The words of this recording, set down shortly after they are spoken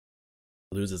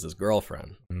loses his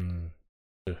girlfriend.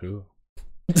 To who?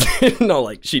 No,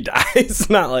 like she dies.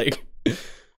 Not like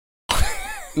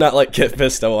Kit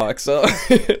Fisto walks up.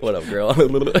 What up, girl?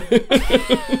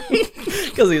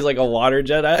 Because he's like a water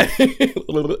Jedi.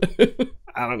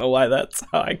 I don't know why that's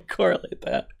how I correlate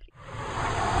that.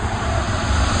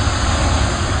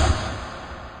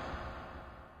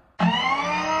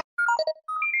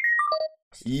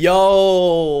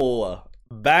 Yo,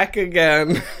 back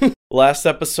again. Last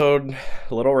episode,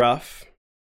 a little rough.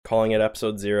 Calling it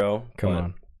episode 0. Come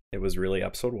on. It was really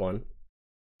episode 1.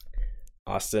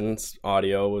 Austin's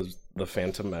audio was the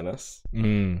Phantom Menace.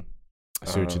 I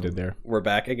see what you did there. We're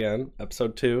back again.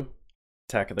 Episode 2,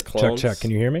 Attack of the Clones. Check. Can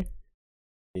you hear me?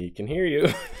 He can hear you.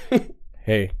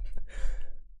 Hey.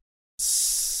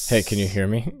 Hey, can you hear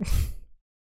me?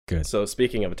 Good. So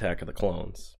speaking of Attack of the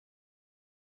Clones,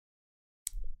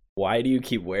 why do you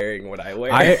keep wearing what I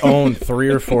wear? I own 3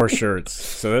 or 4 shirts,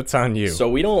 so that's on you. So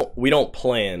we don't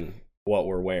plan what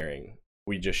we're wearing.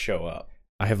 We just show up.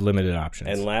 I have limited options.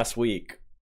 And last week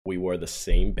we wore the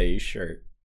same beige shirt,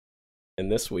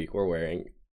 and this week we're wearing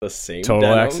the same total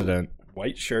denim, accident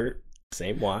white shirt,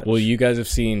 same watch. Well, you guys have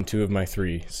seen 2 of my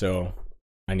 3, so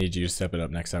I need you to step it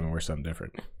up next time and wear something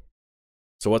different.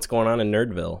 So what's going on in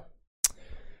Nerdville?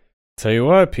 Tell you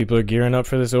what, people are gearing up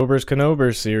for this Obers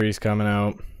Kenobers series coming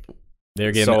out.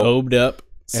 They're getting obed up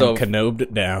and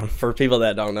Kenobed down. For people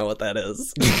that don't know what that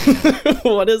is,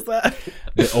 what is that?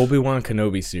 The Obi-Wan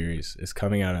Kenobi series is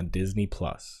coming out on Disney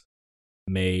Plus,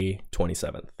 May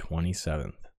 27th.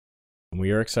 And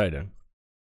we are excited.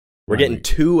 We're getting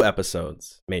 2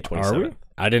 episodes, May 27th. Are we?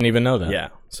 I didn't even know that. Yeah,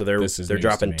 so they're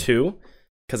dropping 2,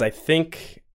 because I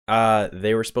think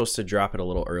they were supposed to drop it a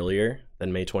little earlier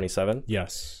than May 27th.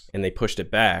 Yes. And they pushed it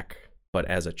back, but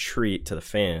as a treat to the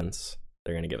fans,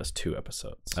 they're going to give us 2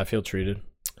 episodes. I feel treated.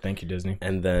 Thank you, Disney.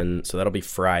 And then, so that'll be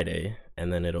Friday,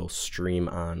 and then it'll stream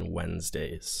on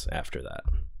Wednesdays after that.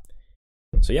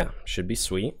 So yeah, should be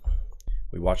sweet.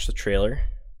 We watched the trailer.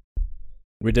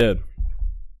 We did.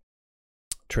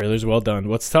 Trailer's well done.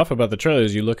 What's tough about the trailer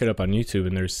is you look it up on YouTube,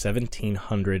 and there's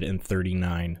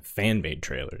 1,739 fan-made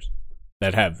trailers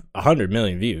that have 100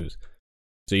 million views.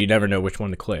 So you never know which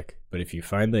one to click. But if you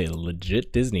find the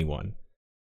legit Disney one,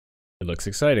 it looks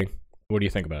exciting. What do you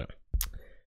think about it?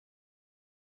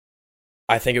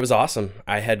 I think it was awesome.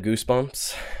 I had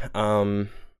goosebumps.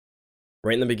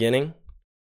 Right in the beginning,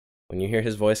 when you hear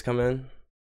his voice come in,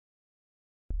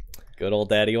 good old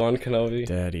Daddy Wan Kenobi.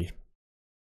 Daddy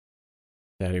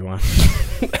Wan.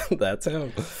 That's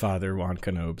him. Father Wan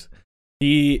Kenobes.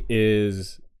 He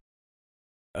is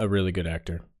a really good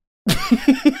actor.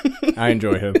 I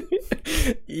enjoy him.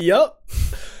 Yup.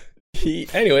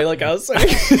 Anyway, like I was saying.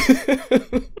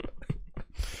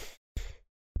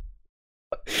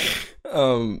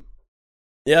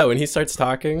 Yeah, when he starts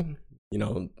talking,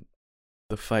 the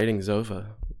fighting's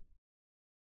over.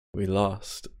 We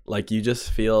lost. Like, you just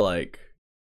feel like,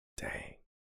 dang.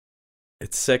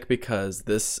 It's sick because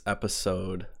this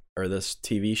episode, or this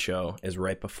TV show, is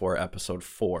right before episode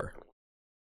 4.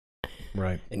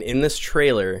 Right. And in this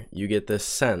trailer, you get this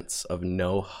sense of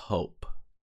no hope.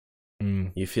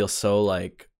 You feel so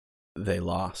like they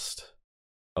lost.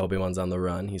 Obi-Wan's on the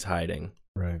run. He's hiding.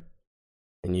 Right.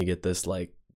 And you get this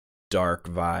like dark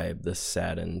vibe, this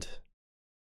saddened.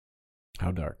 How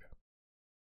dark?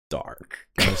 Dark.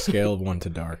 On a scale of 1 to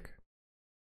dark.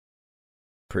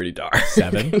 Pretty dark.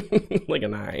 7? Like a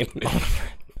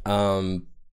 9.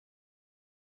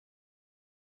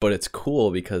 But it's cool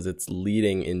because it's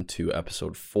leading into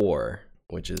episode 4,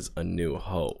 which is A New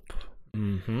Hope.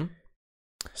 Mm-hmm.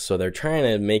 So they're trying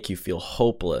to make you feel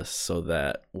hopeless so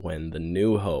that when the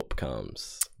new hope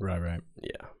comes. Right.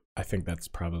 Yeah. I think that's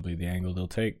probably the angle they'll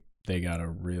take. They gotta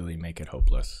really make it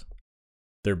hopeless.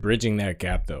 They're bridging that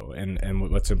gap though, and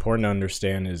what's important to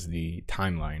understand is the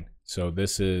timeline. So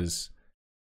this is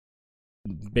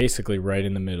basically right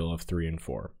in the middle of 3 and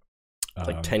 4. It's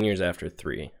like 10 years after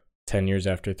 3. 10 years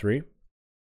after 3.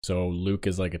 So Luke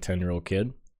is like a 10-year-old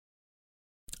kid.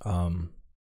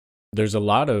 There's a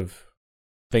lot of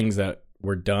things that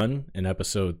were done in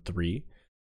episode 3,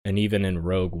 and even in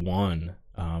Rogue One.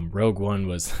 Rogue One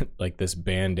was like this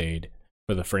band-aid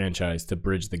for the franchise to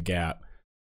bridge the gap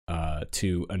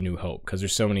to A New Hope, because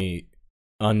there's so many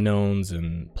unknowns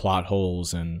and plot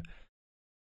holes, and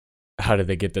how did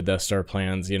they get the Death Star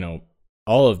plans,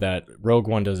 all of that. Rogue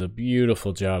One does a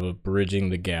beautiful job of bridging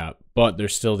the gap, but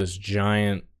there's still this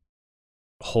giant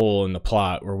hole in the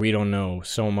plot where we don't know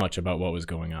so much about what was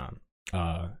going on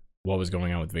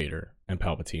with Vader and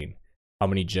Palpatine, how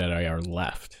many Jedi are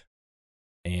left,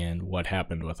 and what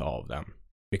happened with all of them.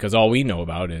 Because all we know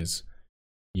about is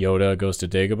Yoda goes to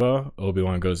Dagobah,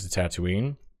 Obi-Wan goes to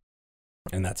Tatooine,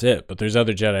 and that's it. But there's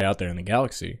other Jedi out there in the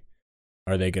galaxy.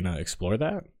 Are they going to explore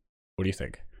that? What do you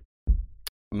think?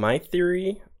 My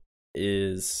theory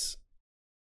is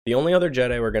the only other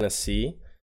Jedi we're going to see,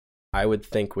 I would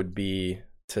think, would be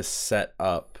to set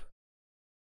up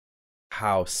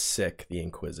how sick the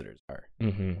Inquisitors are.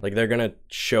 Mm-hmm. Like, they're going to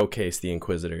showcase the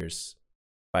Inquisitors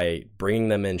by bringing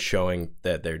them in, showing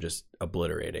that they're just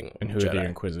obliterating And who Jedi. are the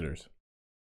Inquisitors?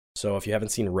 So if you haven't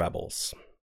seen Rebels,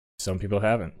 Some people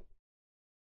haven't.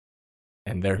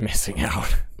 And they're missing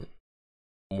out.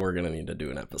 we're going to need to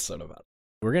do an episode about it.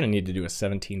 We're going to need to do a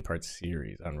 17-part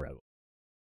series on Rebels.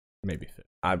 Maybe 50.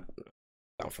 I'm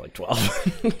down for like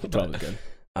 12. 12 is good.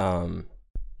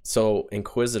 So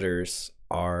Inquisitors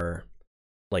are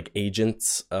like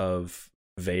agents of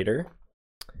Vader.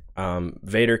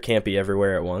 Vader can't be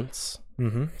everywhere at once.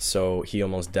 Mm-hmm. So he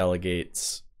almost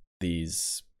delegates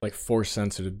these Like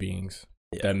Force-sensitive beings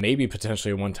that maybe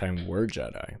potentially at one time were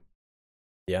Jedi.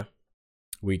 Yeah.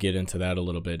 We get into that a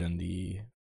little bit in the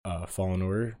Fallen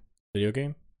Order video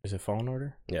game. Is it Fallen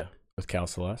Order? Yeah. With Cal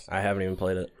Celeste. I haven't even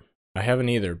played it. I haven't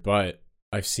either, but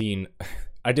I've seen...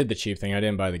 I did the cheap thing. I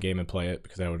didn't buy the game and play it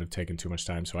because that would have taken too much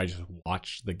time. So I just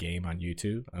watched the game on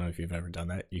YouTube. I don't know if you've ever done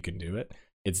that. You can do it.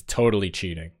 It's totally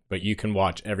cheating, but you can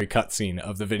watch every cutscene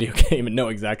of the video game and know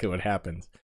exactly what happens.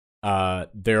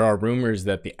 There are rumors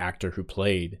that the actor who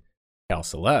played Cal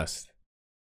Celeste...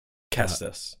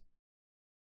 Kestis.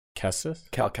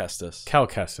 Kestis? Cal Kestis. Cal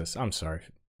Kestis. I'm sorry.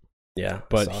 Yeah.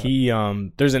 But he...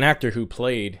 there's an actor who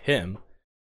played him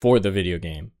for the video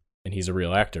game, and he's a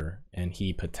real actor, and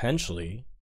he potentially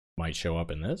might show up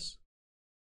in this.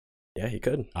 Yeah, he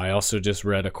could. I also just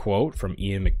read a quote from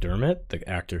Ian McDermott, the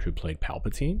actor who played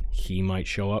Palpatine. He might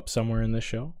show up somewhere in this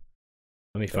show.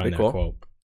 Let me find that quote.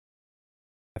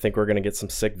 I think we're going to get some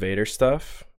sick Vader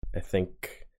stuff. I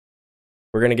think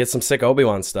we're going to get some sick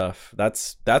Obi-Wan stuff.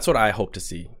 That's what I hope to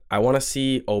see. I want to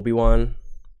see Obi-Wan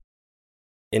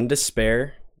in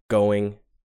despair going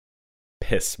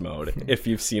piss mode, if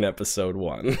you've seen episode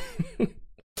 1.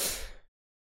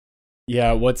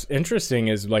 Yeah, what's interesting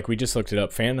is, like, we just looked it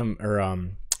up.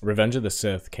 Revenge of the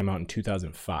Sith came out in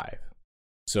 2005.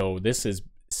 So this is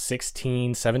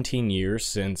 17 years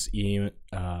since Ewan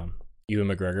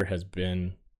McGregor has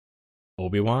been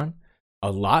Obi-Wan.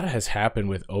 A lot has happened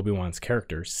with Obi-Wan's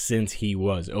character since he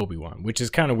was Obi-Wan, which is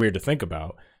kind of weird to think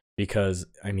about because,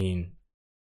 I mean,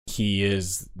 he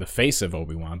is the face of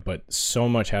Obi-Wan, but so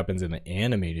much happens in the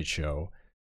animated show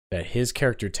that his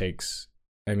character takes...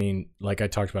 I mean, like I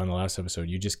talked about in the last episode,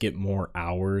 you just get more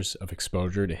hours of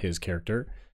exposure to his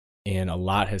character, and a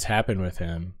lot has happened with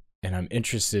him, and I'm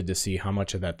interested to see how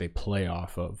much of that they play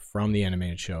off of from the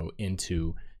animated show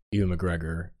into Ewan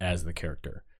McGregor as the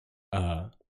character.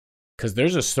 Because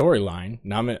there's a storyline.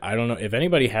 I don't know if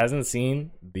anybody hasn't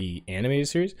seen the animated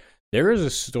series. There is a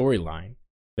storyline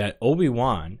that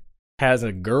Obi-Wan has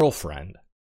a girlfriend,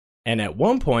 and at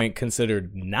one point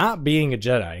considered not being a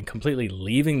Jedi and completely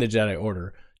leaving the Jedi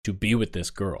Order to be with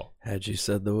this girl. Had you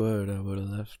said the word, I would have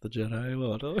left the Jedi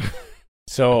Order.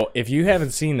 So if you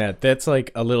haven't seen that, that's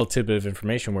like a little tidbit of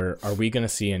information where, are we going to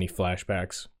see any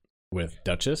flashbacks with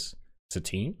Duchess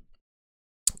Satine?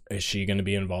 Is she going to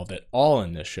be involved at all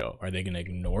in this show? Are they going to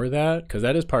ignore that? Because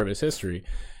that is part of his history.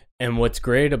 And what's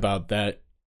great about that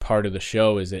part of the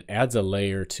show is it adds a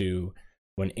layer to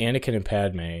when Anakin and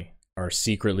Padme are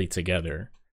secretly together.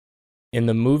 In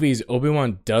the movies,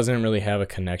 Obi-Wan doesn't really have a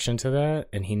connection to that,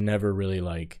 and he never really,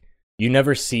 like, you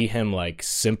never see him, like,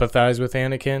 sympathize with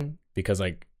Anakin, because,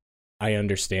 like, I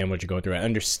understand what you're going through. I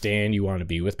understand you want to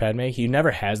be with Padme. He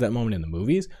never has that moment in the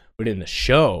movies, but in the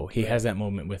show, he has that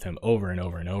moment with him over and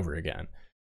over and over again.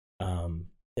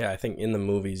 Yeah, I think in the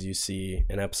movies you see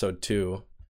in episode 2,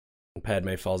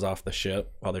 Padme falls off the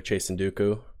ship while they're chasing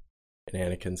Dooku. And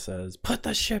Anakin says, "Put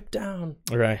the ship down."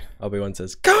 Right. Obi-Wan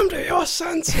says, "Come to your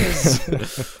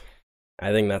senses."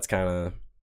 I think that's kind of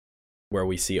where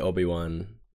we see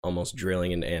Obi-Wan almost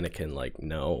drilling into Anakin, like,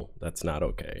 no, that's not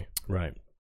okay. Right.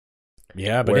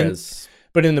 Yeah, but Whereas,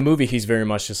 in the movie, he's very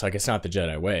much just like, it's not the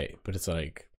Jedi way. But it's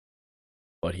like,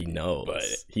 but he knows. But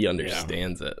he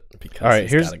understands it because all right,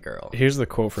 he's got a girl. Here's the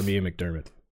quote from Ian McDermott.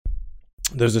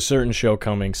 There's a certain show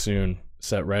coming soon,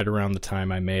 set right around the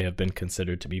time I may have been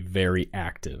considered to be very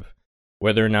active.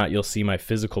 Whether or not you'll see my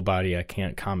physical body, I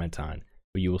can't comment on,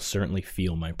 but you will certainly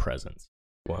feel my presence.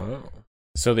 Wow.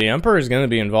 So the Emperor is going to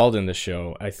be involved in this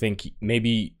show. I think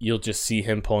maybe you'll just see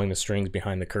him pulling the strings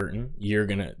behind the curtain. They're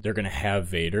gonna have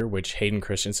Vader, which Hayden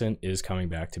Christensen is coming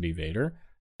back to be Vader.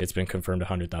 It's been confirmed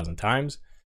 100,000 times,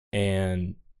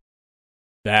 and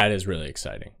that is really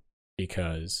exciting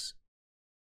because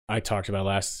I talked about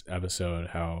last episode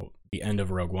how the end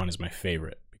of Rogue One is my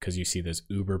favorite because you see this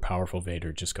uber powerful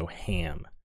Vader just go ham.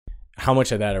 How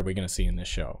much of that are we going to see in this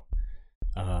show?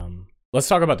 Let's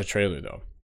talk about the trailer though,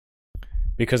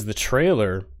 because the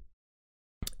trailer,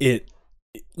 it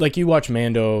like you watch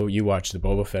Mando, you watch the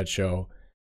Boba Fett show.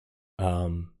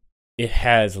 It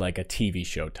has like a TV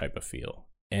show type of feel.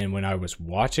 And when I was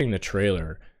watching the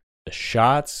trailer, the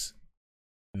shots,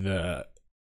 there's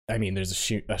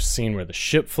a scene where the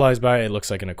ship flies by. It looks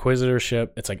like an Inquisitor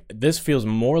ship. It's like, this feels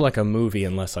more like a movie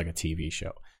and less like a TV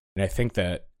show. And I think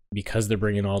that because they're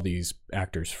bringing all these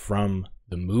actors from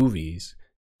the movies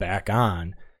back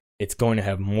on, it's going to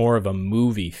have more of a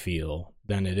movie feel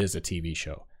than it is a TV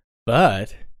show.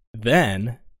 But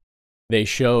then they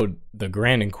showed the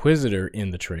Grand Inquisitor in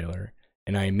the trailer,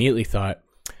 and I immediately thought,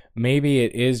 maybe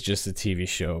it is just a TV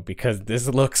show because this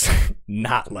looks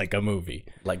not like a movie.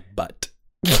 But.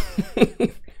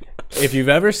 If you've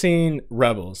ever seen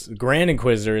Rebels, Grand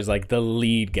Inquisitor is like the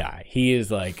lead guy. He is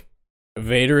like,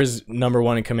 Vader is number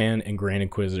one in command, and Grand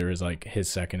Inquisitor is like his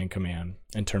second in command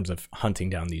in terms of hunting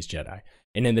down these Jedi.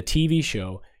 And in the TV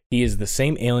show, he is the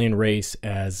same alien race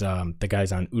as the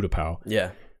guys on Utapau.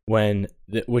 Yeah.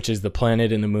 Which is the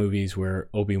planet in the movies where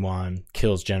Obi-Wan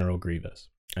kills General Grievous.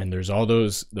 And there's all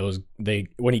those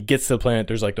when he gets to the planet,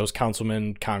 there's like those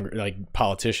councilmen, like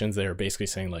politicians that are basically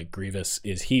saying like, Grievous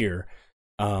is here.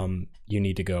 You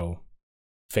need to go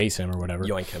face him or whatever.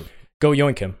 Yoink him. Go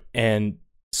yoink him. And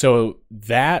so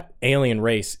that alien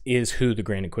race is who the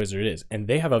Grand Inquisitor is. And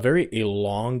they have a very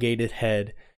elongated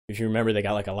head. If you remember, they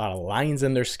got like a lot of lines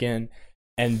in their skin.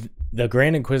 And the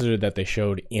Grand Inquisitor that they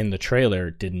showed in the trailer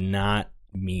did not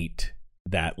meet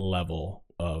that level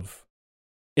of...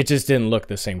 It just didn't look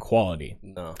the same quality.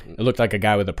 No. It looked like a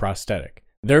guy with a prosthetic.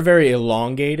 They're very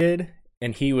elongated,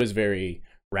 and he was very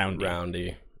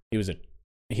roundy. He was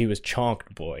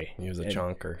chonked boy. He was a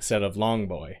chonker. Instead of long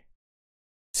boy.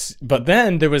 But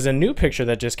then there was a new picture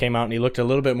that just came out, and he looked a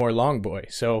little bit more long boy.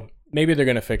 So maybe they're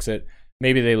going to fix it.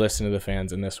 Maybe they listen to the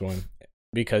fans in this one,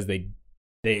 because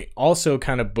they also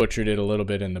kind of butchered it a little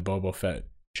bit in the Boba Fett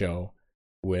show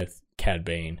with Cad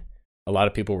Bane. A lot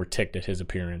of people were ticked at his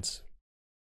appearance.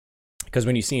 Because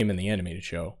when you see him in the animated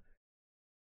show,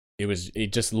 it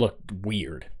just looked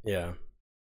weird. Yeah.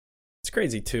 It's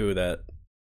crazy too that,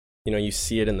 you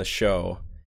see it in the show,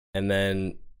 and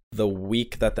then the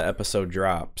week that the episode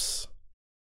drops,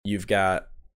 you've got,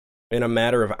 in a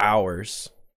matter of hours,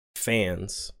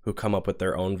 fans who come up with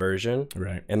their own version.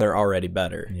 Right. And they're already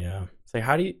better. Yeah. It's like,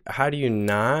 how do you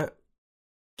not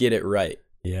get it right?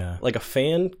 Yeah. Like, a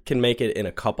fan can make it in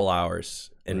a couple hours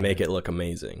and Right. make it look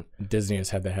amazing. Disney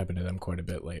has had that happen to them quite a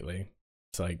bit lately.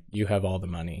 It's like, you have all the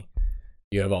money,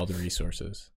 you have all the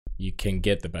resources, you can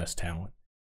get the best talent.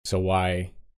 So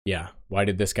why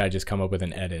did this guy just come up with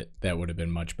an edit that would have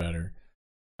been much better?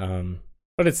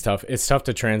 But it's tough. It's tough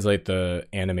to translate the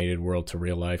animated world to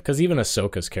real life, because even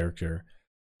Ahsoka's character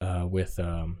with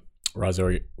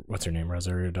Rosario, what's her name?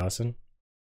 Rosario Dawson?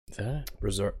 Is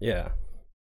that? Yeah.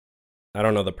 I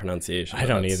don't know the pronunciation. I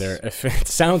don't either. It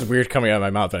sounds weird coming out of my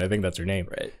mouth, but I think that's her name.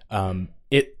 Right.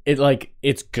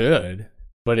 It's good,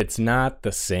 but it's not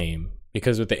the same,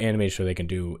 because with the animated show they can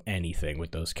do anything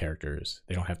with those characters.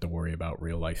 They don't have to worry about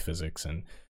real life physics, and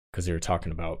because they were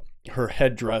talking about her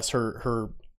headdress,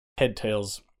 her head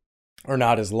tails are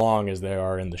not as long as they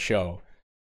are in the show.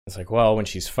 It's like, well, when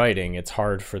she's fighting, it's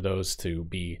hard for those to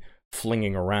be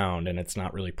flinging around, and it's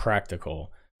not really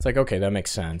practical. It's like, okay, that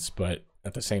makes sense, but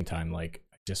at the same time, like,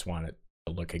 I just want it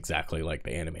to look exactly like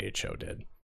the animated show did.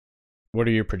 What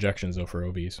are your projections, though, for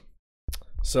OBs?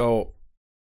 So,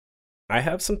 I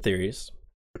have some theories.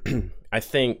 I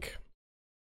think,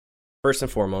 first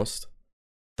and foremost,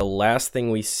 the last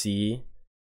thing we see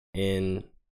in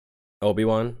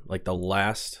Obi-Wan, like the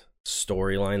last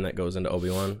storyline that goes into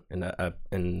Obi-Wan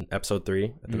in episode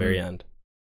 3 at the very end,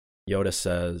 Yoda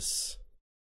says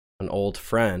an old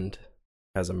friend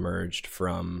has emerged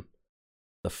from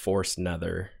the Force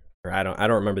Nether. Or I don't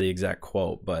remember the exact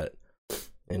quote, but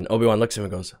and Obi-Wan looks at him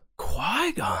and goes,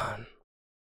 Qui-Gon.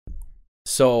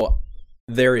 So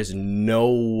there is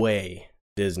no way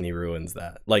Disney ruins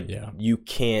that. Like, Yeah. you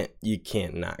can't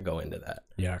not go into that.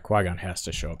 Yeah, Qui-Gon has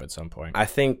to show up at some point. I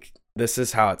think this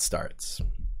is how it starts.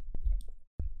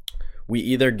 We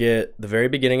either get the very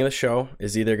beginning of the show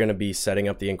is either going to be setting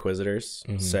up the Inquisitors,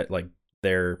 set like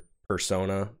their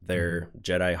persona, their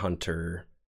Jedi hunter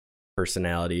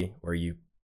personality, where you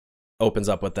opens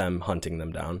up with them hunting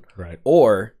them down. Right.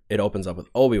 Or it opens up with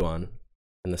Obi-Wan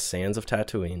in the sands of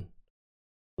Tatooine,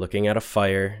 looking at a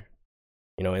fire.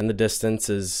 In the distance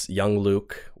is young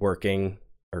Luke working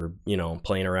or, you know,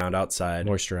 playing around outside.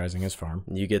 Moisturizing his farm.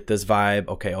 You get this vibe,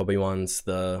 okay, Obi-Wan's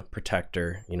the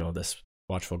protector, you know, this...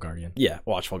 Watchful guardian. Yeah,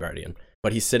 watchful guardian.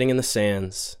 But he's sitting in the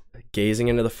sands, gazing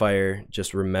into the fire,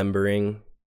 just remembering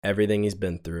everything he's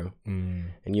been through.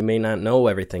 And you may not know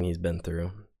everything he's been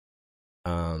through.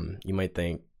 You might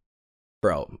think,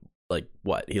 bro, like,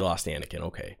 what? He lost Anakin.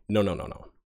 Okay. No.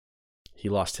 He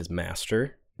lost his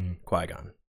master,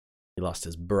 Qui-Gon. He lost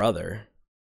his brother,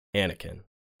 Anakin.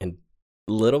 And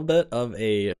a little bit of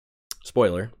a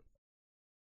spoiler,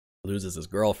 loses his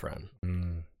girlfriend.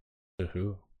 To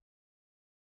who?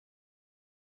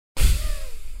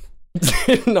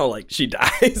 No, like, she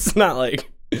dies. Not like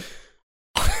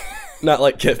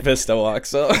Kit Fisto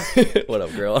walks up. What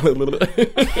up, girl?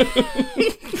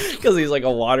 Because he's like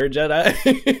a water Jedi.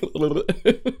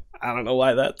 I don't know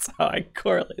why that's how I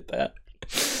correlate that.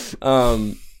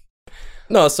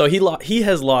 No, so he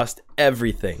has lost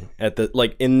everything at the,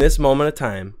 like, in this moment of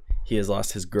time. He has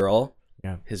lost his girl,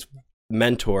 his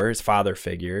mentor, his father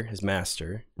figure, his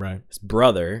master, right, his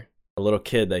brother, a little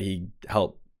kid that he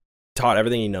taught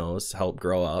everything he knows, helped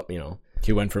grow up, you know.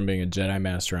 He went from being a Jedi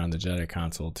Master on the Jedi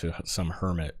Council to some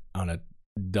hermit on a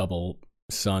double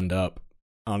sunned up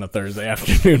on a Thursday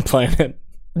afternoon planet.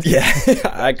 Yeah,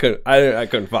 I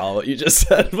couldn't follow what you just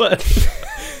said, but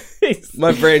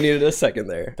my brain needed a second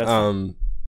there.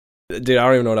 Dude, I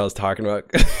don't even know what I was talking about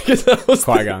because I was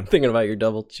Qui-Gon. thinking about your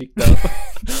double cheek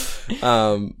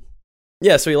though.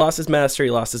 Yeah, so he lost his master,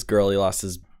 he lost his girl, he lost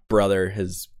his brother,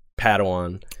 his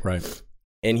Padawan, right,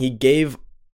 and he gave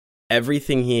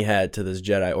everything he had to this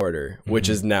Jedi Order, which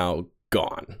is now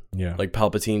gone. Yeah, like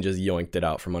Palpatine just yoinked it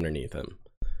out from underneath him.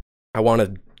 I want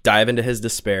to dive into his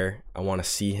despair. I want to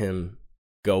see him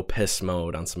go piss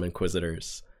mode on some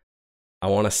Inquisitors. I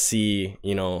want to see,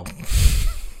 you know,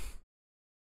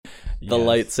 the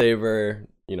lightsaber,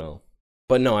 you know.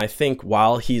 But no, I think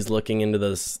while he's looking into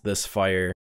this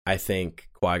fire, I think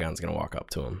Qui-Gon's going to walk up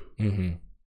to him.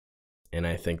 And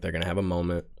I think they're going to have a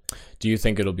moment. Do you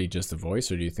think it'll be just a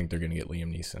voice, or do you think they're going to get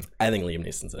Liam Neeson? I think Liam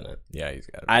Neeson's in it. Yeah, he's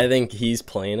got it. I think he's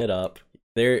playing it up.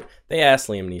 They asked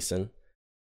Liam Neeson,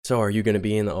 so are you going to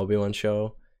be in the Obi-Wan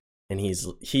show? And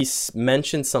he's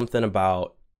mentioned something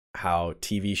about how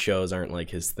TV shows aren't like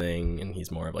his thing, and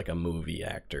he's more of like a movie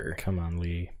actor. Come on,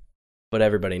 Lee. But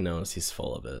everybody knows he's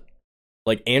full of it.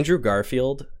 Like, Andrew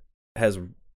Garfield has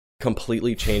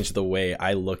completely changed the way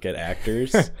I look at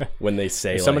actors when they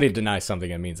say, if somebody denies something,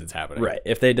 it means it's happening. Right.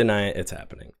 If they deny it, it's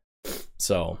happening.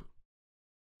 So,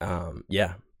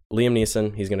 yeah, Liam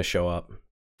Neeson, he's going to show up.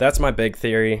 That's my big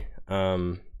theory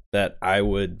that I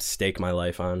would stake my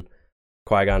life on.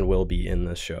 Qui-Gon will be in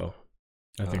this show.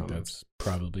 I think that's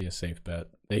probably a safe bet.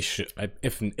 They should.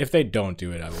 If they don't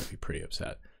do it, I will be pretty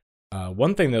upset.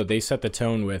 One thing, though, they set the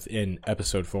tone with in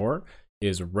episode 4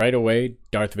 is right away,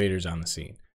 Darth Vader's on the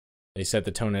scene. They set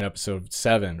the tone in episode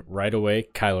 7. Right away,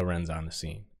 Kylo Ren's on the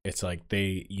scene. It's like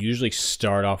they usually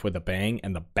start off with a bang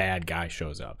and the bad guy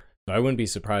shows up. So I wouldn't be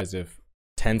surprised if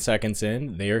 10 seconds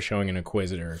in, they are showing an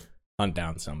Inquisitor hunt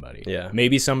down somebody. Yeah.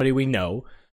 Maybe somebody we know.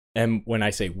 And when I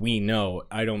say we know,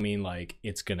 I don't mean like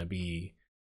it's going to be,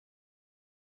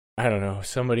 I don't know,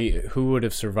 somebody who would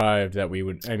have survived that we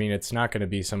would, I mean, it's not going to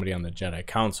be somebody on the Jedi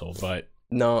Council, but.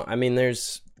 No, I mean,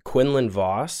 there's Quinlan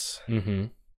Voss.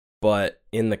 But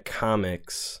in the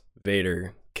comics,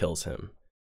 Vader kills him.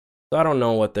 So I don't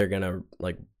know what they're going to,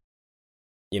 like,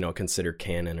 you know, consider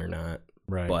canon or not.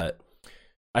 Right. But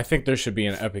I think there should be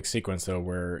an epic sequence, though,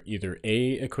 where either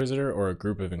a Inquisitor or a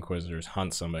group of Inquisitors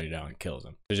hunts somebody down and kills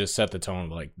them. To just set the tone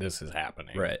of, like, this is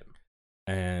happening. Right.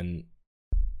 And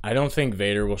I don't think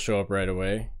Vader will show up right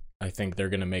away. I think they're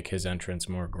going to make his entrance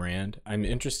more grand. I'm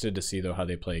interested to see, though, how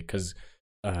they play, because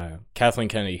Kathleen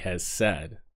Kennedy has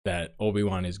said that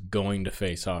Obi-Wan is going to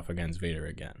face off against Vader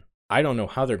again. I don't know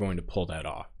how they're going to pull that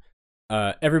off.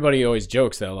 Everybody always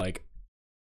jokes that, like,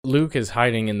 Luke is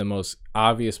hiding in the most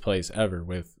obvious place ever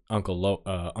with Uncle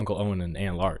Owen and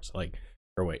Aunt Lars. Like,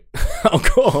 or wait,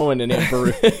 Uncle Owen and Aunt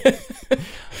Beru.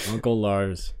 Uncle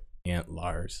Lars, Aunt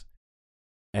Lars.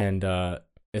 And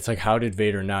it's like, how did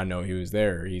Vader not know he was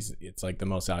there? It's like the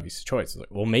most obvious choice. It's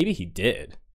like, well, maybe he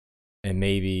did. And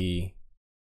maybe,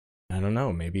 I don't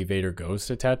know, maybe Vader goes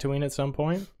to Tatooine at some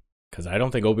point? Because I don't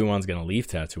think Obi-Wan's going to leave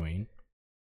Tatooine.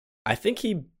 I think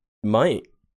he might.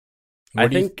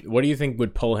 What do you think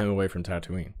would pull him away from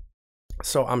Tatooine?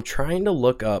 So I'm trying to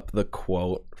look up the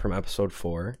quote from episode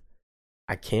 4.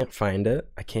 I can't find it.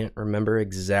 I can't remember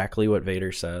exactly what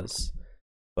Vader says.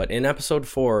 But in episode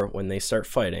 4, when they start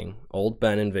fighting, old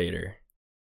Ben and Vader,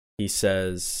 he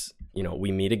says, you know,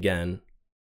 we meet again.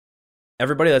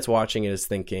 Everybody that's watching it is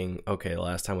thinking, okay, the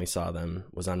last time we saw them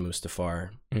was on Mustafar.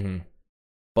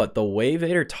 But the way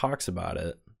Vader talks about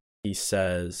it, he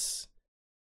says,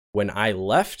 when I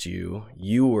left you,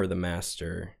 you were the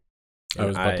master. I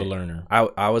was but the learner.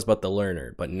 I was but the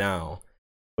learner, but now.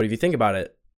 But if you think about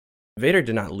it, Vader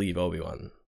did not leave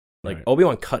Obi-Wan. Like, right.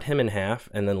 Obi-Wan cut him in half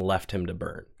and then left him to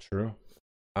burn. True.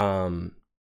 And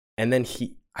then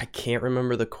I can't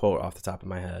remember the quote off the top of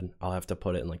my head. I'll have to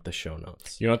put it in like the show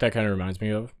notes. You know what that kind of reminds me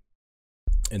of?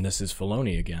 And this is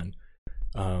Filoni again.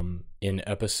 In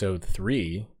episode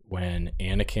 3, when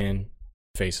Anakin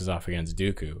faces off against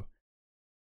Dooku,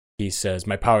 he says,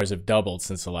 "My powers have doubled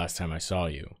since the last time I saw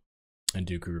you." And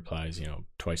Dooku replies, you know,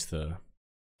 twice the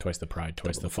pride,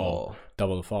 twice the fall,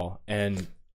 double the fall. And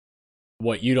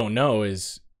what you don't know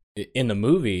is, in the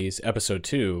movies, episode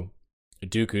 2,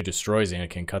 Dooku destroys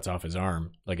Anakin, cuts off his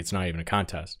arm, like it's not even a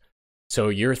contest. So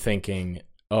you're thinking,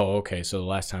 oh, okay, so the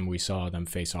last time we saw them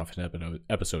face off in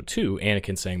episode 2,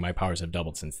 Anakin's saying, my powers have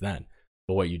doubled since then.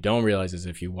 But what you don't realize is,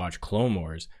 if you watch Clone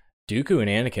Wars, Dooku and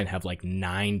Anakin have like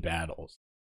 9 battles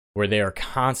where they are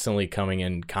constantly coming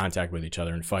in contact with each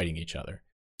other and fighting each other.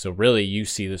 So really, you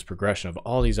see this progression of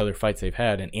all these other fights they've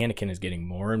had, and Anakin is getting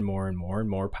more and more and more and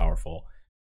more powerful.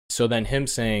 So then him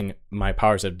saying, my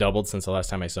powers have doubled since the last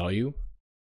time I saw you,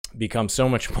 becomes so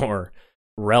much more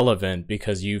relevant,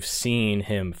 because you've seen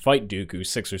him fight Dooku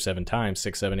 6 or 7 times,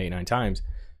 6, 7, 8, 9 times.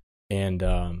 And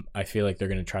I feel like they're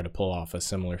going to try to pull off a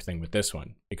similar thing with this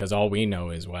one, because all we know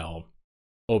is, well,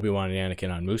 Obi-Wan and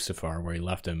Anakin on Mustafar, where he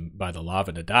left him by the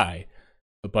lava to die.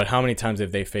 But how many times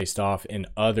have they faced off in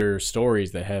other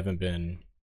stories that haven't been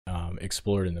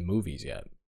explored in the movies yet?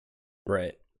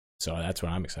 Right. So that's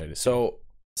what I'm excited to see. So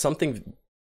something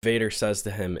Vader says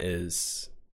to him is,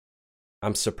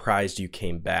 I'm surprised you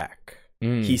came back.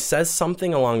 He says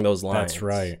something along those lines. That's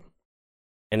right.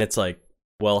 And it's like,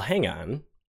 well, hang on.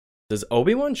 Does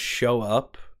Obi-Wan show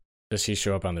up? Does he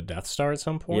show up on the Death Star at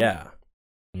some point? Yeah.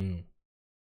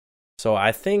 So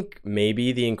I think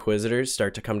maybe the Inquisitors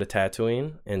start to come to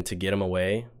Tatooine, and to get him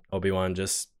away, Obi-Wan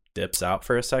just dips out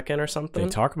for a second or something. They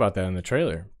talk about that in the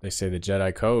trailer. They say the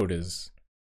Jedi Code is,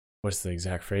 what's the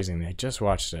exact phrasing? They just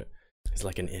watched it. It's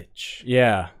like an itch.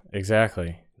 Yeah,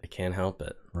 exactly. They can't help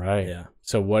it. Right. Yeah.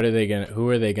 So who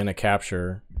are they gonna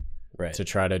capture, right, to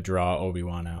try to draw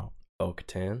Obi-Wan out?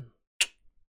 Bo-Katan.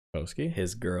 Boski?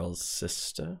 His girl's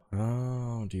sister.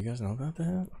 Oh, do you guys know about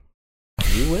that?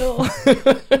 You will.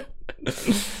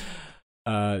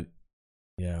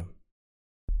 Yeah.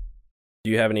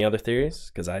 Do you have any other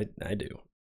theories? Because I do.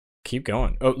 Keep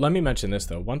going. Oh, let me mention this,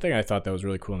 though. One thing I thought that was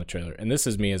really cool in the trailer, and this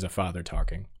is me as a father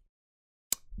talking.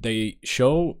 They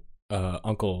show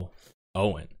Uncle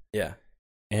Owen. Yeah.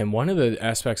 And one of the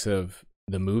aspects of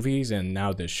the movies and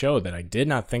now this show that I did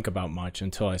not think about much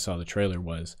until I saw the trailer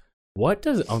was, what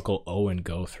does Uncle Owen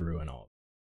go through and all?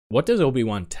 What does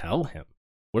Obi-Wan tell him?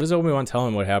 What does Obi-Wan tell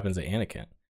him what happens to Anakin?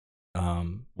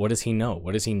 What does he know?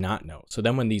 What does he not know? So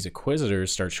then when these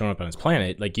Inquisitors start showing up on his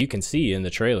planet, like you can see in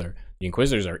the trailer, the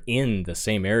Inquisitors are in the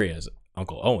same area as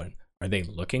Uncle Owen. Are they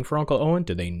looking for Uncle Owen?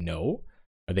 Do they know?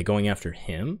 Are they going after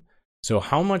him? So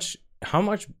how much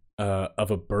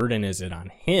of a burden is it on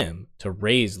him to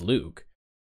raise Luke?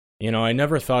 You know, I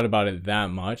never thought about it that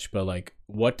much, but like,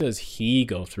 what does he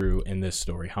go through in this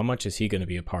story? How much is he going to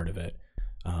be a part of it?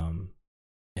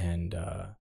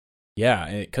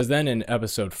 Yeah, because then in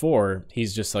episode 4,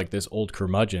 he's just like this old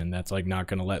curmudgeon that's like not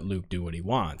going to let Luke do what he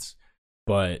wants.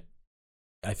 But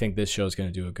I think this show is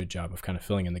going to do a good job of kind of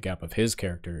filling in the gap of his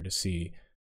character to see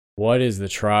what is the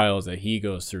trials that he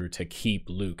goes through to keep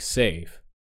Luke safe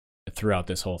throughout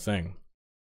this whole thing.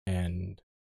 And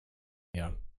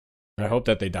yeah, I hope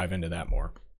that they dive into that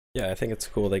more. Yeah, I think it's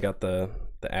cool. They got the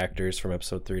actors from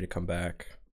episode 3 to come back.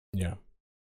 Yeah.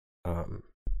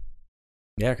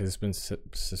 Yeah, because it's been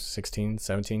 16,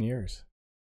 17 years,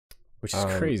 which is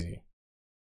crazy.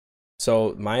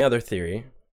 So my other theory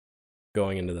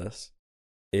going into this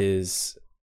is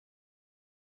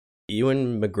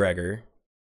Ewan McGregor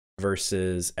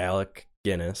versus Alec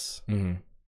Guinness. Mm-hmm.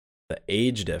 The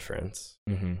age difference.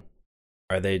 Mm-hmm.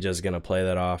 Are they just going to play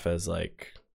that off as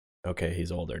like, okay,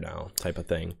 he's older now type of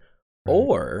thing? Right.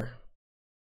 Or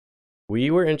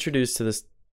we were introduced to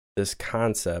this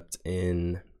concept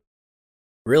in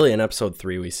episode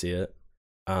 3, we see it,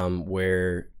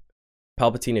 where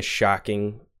Palpatine is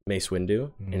shocking Mace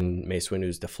Windu, and Mace Windu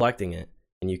is deflecting it,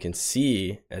 and you can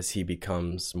see as he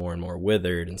becomes more and more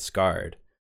withered and scarred,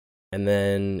 and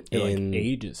then it like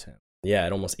ages him. Yeah,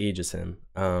 it almost ages him.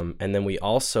 And then we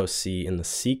also see in the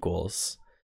sequels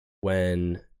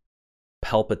when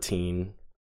Palpatine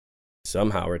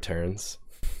somehow returns,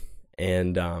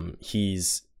 and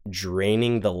he's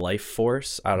draining the life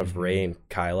force out of Rey and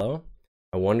Kylo.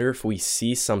 I wonder if we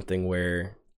see something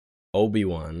where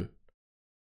Obi-Wan,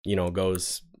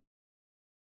 goes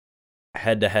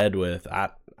head to head with, I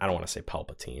don't want to say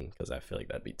Palpatine because I feel like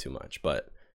that'd be too much, but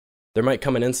there might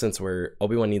come an instance where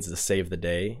Obi-Wan needs to save the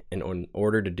day, and in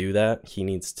order to do that, he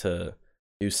needs to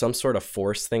do some sort of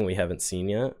force thing we haven't seen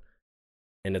yet,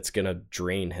 and it's gonna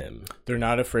drain him. They're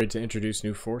not afraid to introduce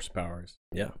new force powers.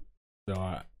 Yeah.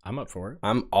 So I'm up for it.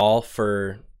 I'm all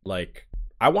for, like,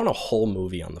 I want a whole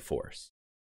movie on the force.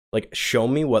 Like, show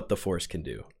me what the force can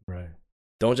do. Right.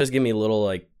 Don't just give me little,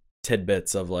 like,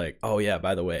 tidbits of, like, oh yeah,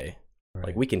 by the way, Right.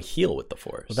 like, we can heal with the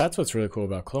force. Well, that's what's really cool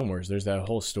about Clone Wars. There's that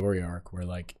whole story arc where,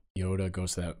 like, Yoda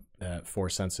goes to that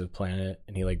force sensitive planet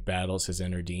and he, like, battles his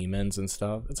inner demons and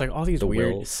stuff. It's like all these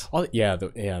weird wills.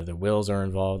 The wills are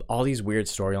involved. All these weird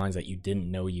storylines that you didn't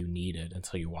know you needed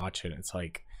until you watch it. It's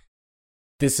like,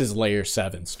 this is layer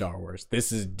 7 Star Wars.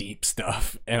 This is deep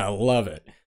stuff, and I love it.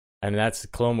 And that's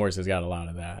Clone Wars has got a lot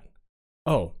of that.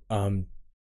 Oh,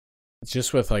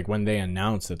 just with, like, when they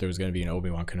announced that there was going to be an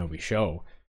Obi-Wan Kenobi show,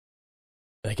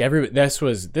 like, this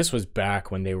was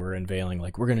back when they were unveiling,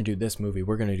 like, we're going to do this movie,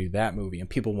 we're going to do that movie, and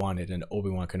people wanted an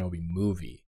Obi-Wan Kenobi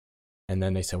movie. And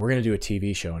then they said, we're going to do a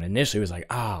TV show. And initially it was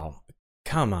like, oh,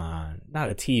 come on, not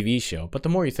a TV show. But the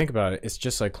more you think about it, it's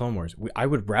just like Clone Wars. I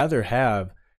would rather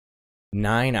have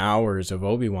 9 hours of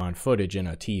Obi-Wan footage in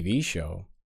a TV show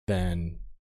than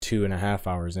 2.5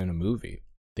 hours in a movie.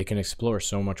 They can explore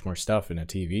so much more stuff in a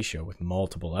TV show with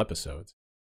multiple episodes.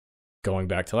 Going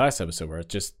back to last episode, where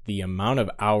it's just the amount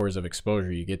of hours of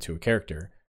exposure you get to a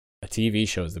character, a TV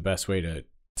show is the best way to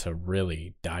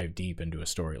really dive deep into a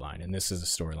storyline. And this is a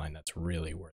storyline that's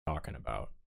really worth talking about.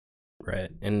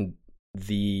 Right. And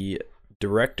the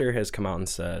director has come out and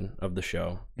said of the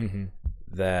show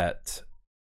that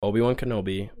Obi-Wan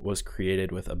Kenobi was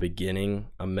created with a beginning,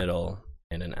 a middle,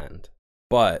 and an end,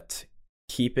 but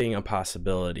keeping a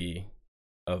possibility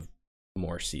of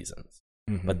more seasons.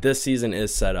 But this season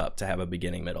is set up to have a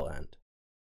beginning, middle, end.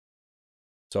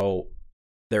 So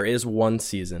there is one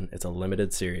season. It's a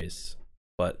limited series,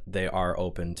 but they are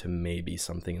open to maybe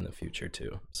something in the future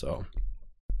too. So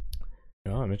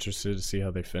I'm interested to see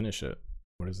how they finish it.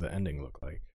 What does the ending look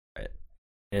like? Right.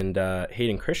 And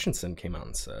Hayden Christensen came out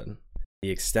and said, the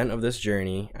extent of this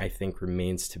journey, I think,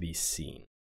 remains to be seen.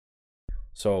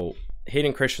 So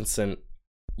Hayden Christensen,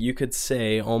 you could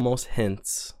say, almost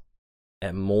hints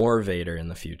at more Vader in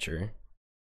the future.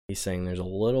 He's saying there's a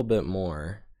little bit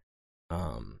more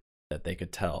that they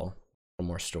could tell, a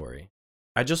more story.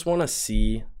 I just want to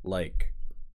see, like,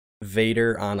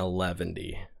 Vader on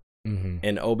 11D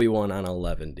and Obi-Wan on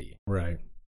 11D. Right.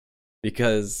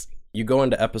 Because you go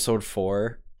into episode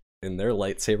 4 and their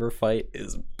lightsaber fight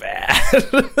is bad.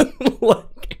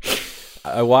 Like,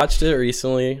 I watched it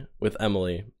recently with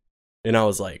Emily and I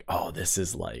was like, oh, this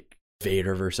is like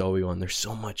Vader versus Obi-Wan. There's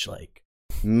so much, like,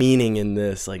 meaning in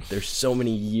this. Like, there's so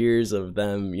many years of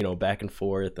them, back and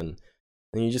forth, and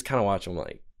then you just kind of watch them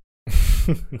like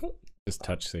just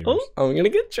touch sabers. Oh, I'm gonna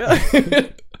get you.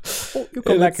 Oh, you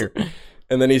come back here.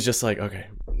 And then he's just like, okay,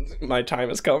 my time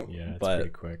has come. Yeah, it's pretty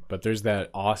quick. But there's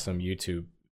that awesome YouTube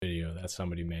video that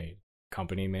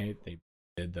company made. They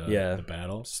did the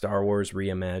battle. Star Wars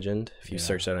Reimagined. If you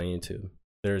search that on YouTube,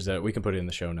 we can put it in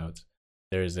the show notes.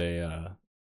 There's I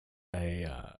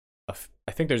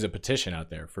think there's a petition out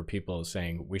there for people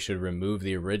saying we should remove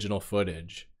the original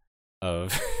footage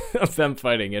of of them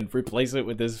fighting and replace it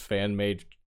with this fan-made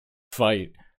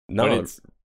fight. No,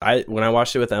 when I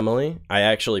watched it with Emily, I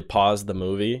actually paused the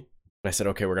movie and I said,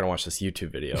 okay, we're gonna watch this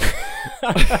YouTube video.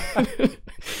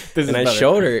 And I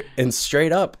showed her, and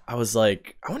straight up I was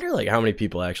like, I wonder, like, how many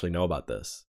people actually know about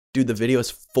this. Dude, the video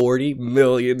is 40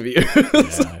 million views.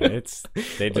 Yeah,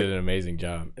 they did an amazing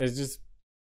job. It's just,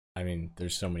 I mean,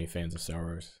 there's so many fans of Star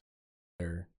Wars.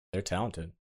 They're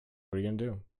talented. What are you gonna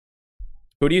do?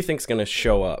 Who do you think's gonna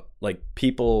show up? Like,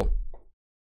 people,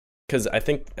 because I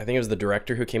think it was the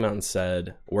director who came out and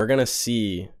said, we're gonna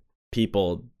see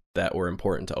people that were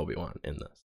important to Obi-Wan in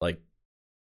this. Like,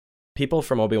 people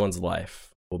from Obi-Wan's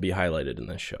life will be highlighted in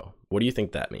this show. What do you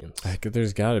think that means?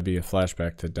 There's got to be a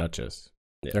flashback to Duchess.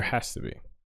 Yeah. There has to be.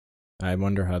 I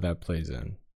wonder how that plays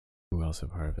in. Who else a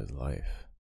part of his life?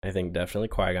 I think definitely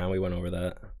Qui-Gon. We went over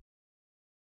that.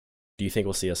 Do you think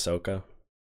we'll see Ahsoka?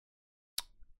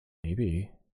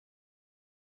 Maybe.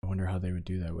 I wonder how they would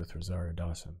do that with Rosario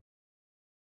Dawson.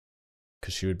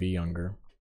 Because she would be younger.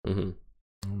 Mm-hmm.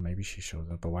 Oh, maybe she shows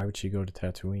up, but why would she go to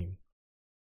Tatooine?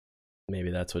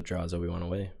 Maybe that's what draws Obi-Wan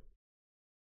away.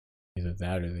 Either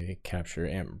that or they capture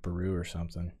Aunt Beru or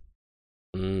something.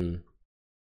 Do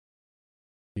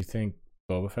you think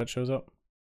Boba Fett shows up?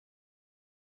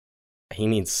 He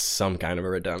needs some kind of a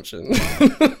redemption.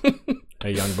 A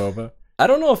young Boba? I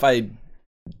don't know if I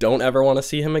don't ever want to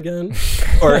see him again,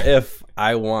 or if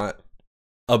I want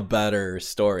a better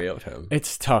story of him.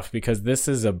 It's tough because this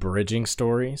is a bridging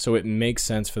story, so it makes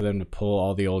sense for them to pull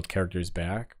all the old characters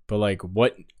back. But like,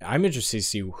 what I'm interested to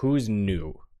see who's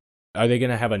new. Are they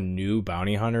going to have a new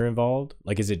bounty hunter involved?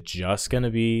 Like, is it just going to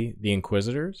be the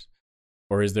Inquisitors?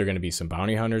 Or is there going to be some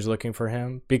bounty hunters looking for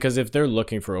him? Because if they're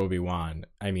looking for Obi-Wan,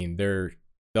 I mean, the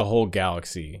whole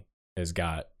galaxy has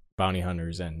got bounty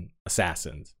hunters and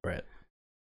assassins. Right.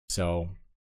 So,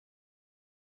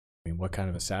 I mean, what kind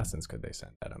of assassins could they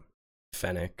send at him?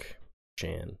 Fennec,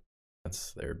 Shan.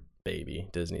 That's their baby,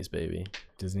 Disney's baby.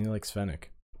 Disney likes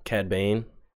Fennec. Cad Bane,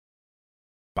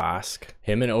 Bosk.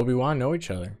 Him and Obi-Wan know each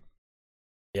other.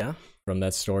 Yeah. From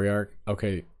that story arc.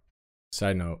 Okay,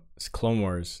 side note, it's Clone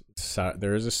Wars,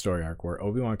 there is a story arc where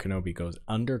Obi-Wan Kenobi goes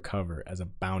undercover as a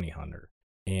bounty hunter,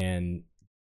 and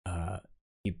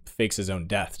he fakes his own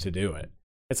death to do it.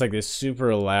 It's like this super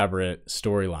elaborate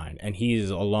storyline, and he's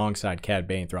alongside Cad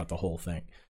Bane throughout the whole thing.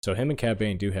 So him and Cad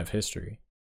Bane do have history.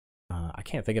 I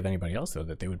can't think of anybody else, though,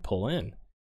 that they would pull in.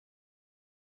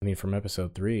 I mean, from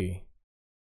episode 3...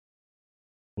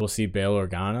 we'll see Bail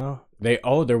Organa.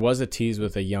 There was a tease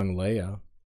with a young Leia.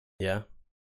 Yeah.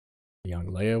 Young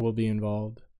Leia will be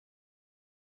involved.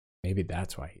 Maybe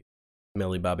that's why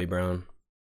Millie Bobby Brown.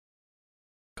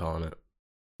 Calling it.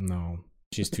 No,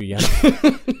 she's too young.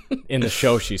 In the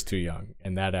show, she's too young.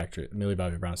 And that actress, Millie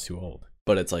Bobby Brown's too old.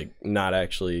 But it's like not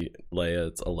actually Leia,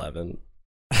 it's 11.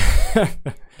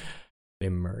 They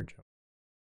merge.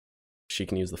 She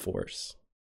can use the Force.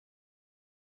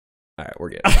 All right, we're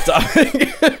getting off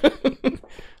topic.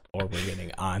 Or we're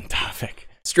getting on topic.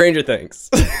 Stranger Things.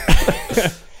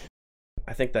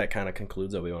 I think that kind of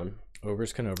concludes Obi-Wan.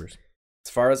 Overs can overs.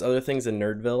 As far as other things in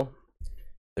Nerdville,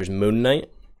 there's Moon Knight,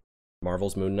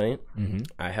 Marvel's Moon Knight. Mm-hmm.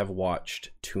 I have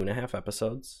watched 2.5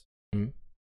 episodes. Mm-hmm.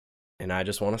 And I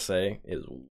just want to say it's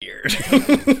weird.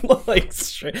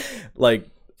 like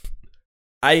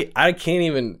I can't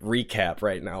even recap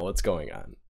right now what's going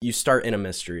on. You start in a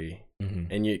mystery.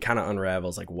 Mm-hmm. And it kind of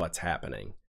unravels like what's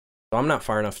happening. So I'm not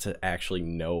far enough to actually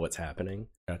know what's happening.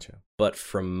 Gotcha. But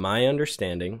from my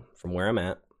understanding, from where I'm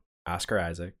at, Oscar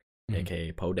Isaac,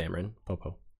 aka Poe Dameron,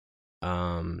 Popo,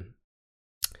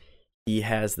 he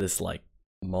has this like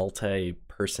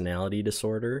multi-personality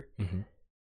disorder, mm-hmm.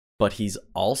 but he's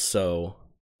also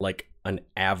like an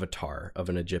avatar of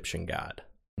an Egyptian god.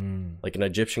 Like an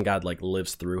Egyptian god like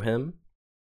lives through him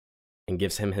and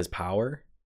gives him his power.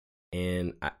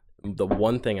 And the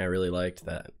one thing I really liked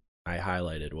that I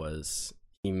highlighted was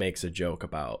he makes a joke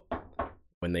about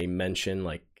when they mention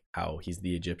like how he's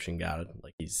the Egyptian god,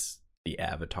 like he's the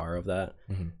avatar of that.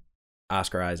 Mm-hmm.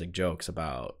 Oscar Isaac jokes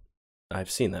about,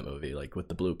 I've seen that movie, like with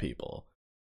the blue people.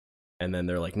 And then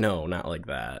they're like, no, not like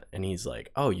that. And he's like,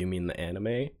 oh, you mean the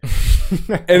anime?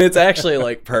 And it's actually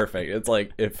like perfect. It's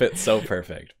like, it fits so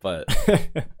perfect. But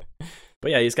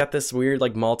yeah, he's got this weird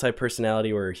like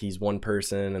multi-personality where he's one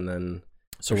person and then...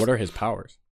 So what are his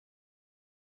powers?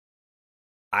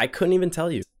 I couldn't even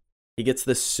tell you. He gets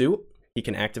this suit. He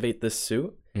can activate this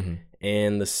suit. Mm-hmm.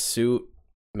 And the suit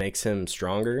makes him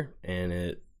stronger. And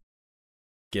it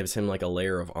gives him like a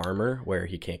layer of armor where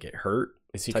he can't get hurt.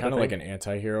 Is he kind of like an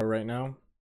anti-hero right now?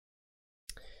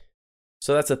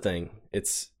 So that's the thing.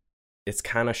 It's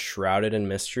kind of shrouded in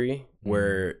mystery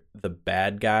where the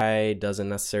bad guy doesn't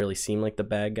necessarily seem like the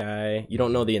bad guy. You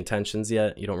don't know the intentions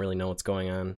yet. You don't really know what's going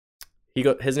on.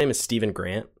 His name is Stephen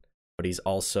Grant, but he's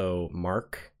also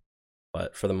Mark.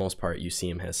 But for the most part, you see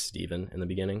him as Stephen in the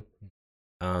beginning.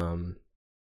 And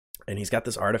he's got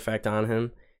this artifact on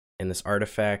him. And this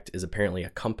artifact is apparently a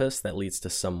compass that leads to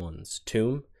someone's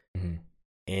tomb. Mm-hmm.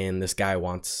 And this guy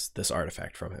wants this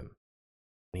artifact from him.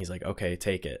 And he's like, okay,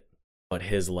 take it. But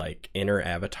his like inner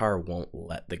avatar won't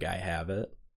let the guy have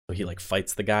it. So he like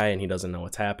fights the guy and he doesn't know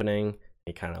what's happening.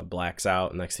 He kind of blacks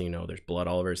out. Next thing you know, there's blood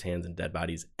all over his hands and dead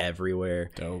bodies everywhere.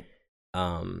 Dope.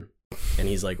 And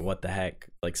he's like, what the heck?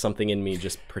 Like something in me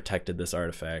just protected this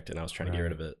artifact and I was trying to get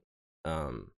rid of it.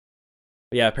 But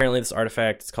yeah, apparently this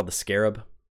artifact, it's called the Scarab.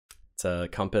 It's a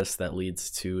compass that leads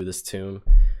to this tomb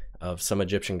of some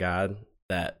Egyptian god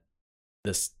that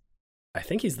I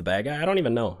think he's the bad guy. I don't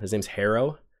even know. His name's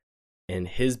Harrow. And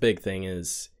his big thing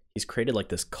is he's created like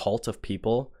this cult of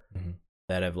people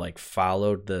that have like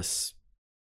followed this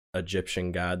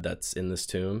Egyptian god that's in this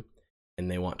tomb, and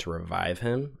they want to revive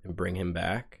him and bring him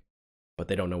back, but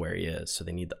they don't know where he is, so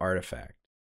they need the artifact,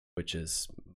 which is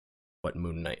what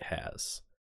Moon Knight has.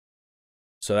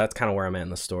 So that's kind of where I'm at in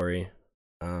the story.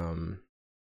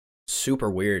 Super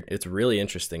weird. It's really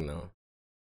interesting though.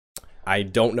 I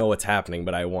don't know what's happening,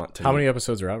 but I want to. How many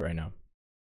episodes are out right now?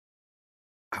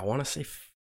 I want to say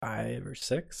 5 or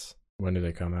 6. When do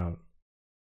they come out?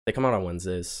 They come out on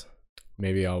Wednesdays.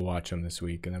 Maybe I'll watch them this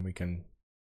week, and then we can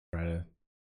try to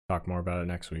talk more about it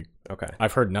next week. Okay.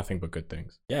 I've heard nothing but good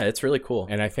things. Yeah, it's really cool.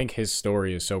 And I think his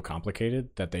story is so complicated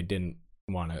that they didn't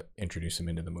want to introduce him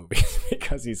into the movies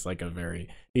because he's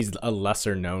a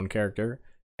lesser known character,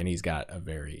 and he's got a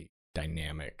very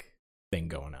dynamic thing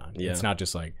going on. Yeah. It's not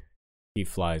just like he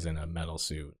flies in a metal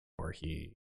suit or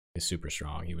he is super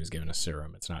strong. He was given a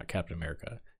serum. It's not Captain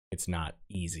America. It's not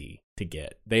easy to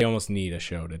get. They almost need a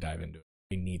show to dive into it.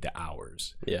 They need the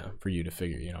hours for you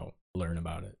to learn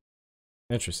about it.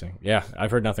 Interesting. Yeah,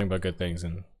 I've heard nothing but good things.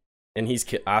 And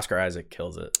Oscar Isaac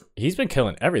kills it. He's been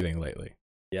killing everything lately.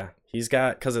 Yeah, he's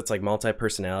got, because it's like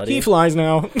multi-personality. He flies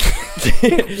now.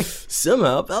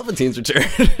 Somehow Palpatine's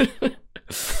returned.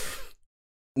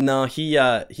 No, he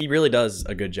really does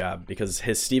a good job, because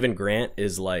his Stephen Grant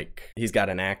is like, he's got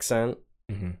an accent,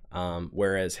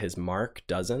 whereas his Mark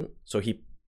doesn't. So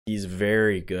he's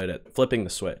very good at flipping the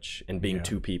switch and being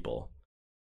two people.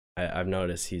 I've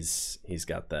noticed he's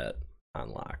got that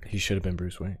on lock. He should have been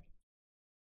Bruce Wayne.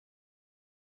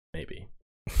 Maybe.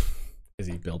 Is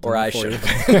he built? Or I should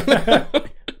have.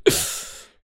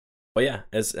 But yeah,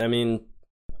 it's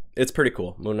pretty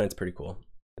cool. Moon Knight's pretty cool.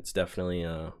 It's definitely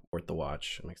worth the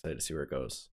watch. I'm excited to see where it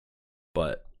goes.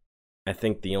 But I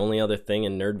think the only other thing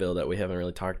in Nerdville that we haven't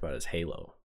really talked about is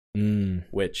Halo,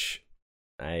 which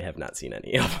I have not seen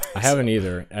any of. I haven't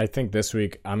either. I think this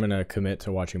week I'm going to commit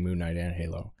to watching Moon Knight and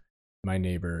Halo. My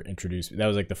neighbor introduced me. That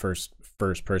was like the first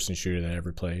person shooter that I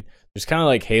ever played. There's kind of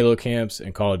like Halo camps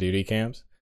and Call of Duty camps,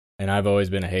 and I've always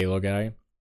been a Halo guy.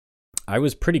 I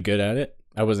was pretty good at it.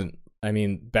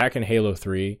 Back in Halo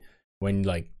 3, when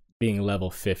like being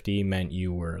level 50 meant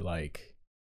you were like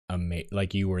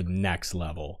you were next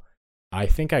level. I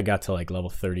think I got to like level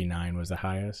 39 was the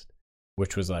highest,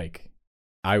 which was like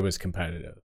I was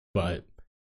competitive. But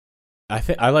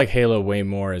I like Halo way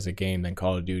more as a game than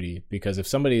Call of Duty, because if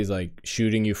somebody is like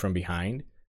shooting you from behind,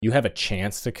 you have a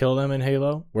chance to kill them in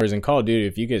Halo. Whereas in Call of Duty,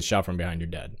 if you get shot from behind, you're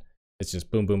dead. It's just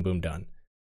boom, boom, boom, done.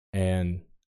 And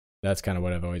that's kind of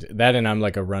what I've always... That, and I'm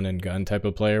like a run and gun type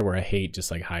of player where I hate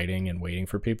just like hiding and waiting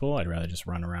for people. I'd rather just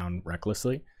run around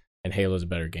recklessly. And Halo's a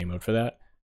better game mode for that.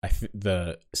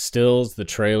 The stills, the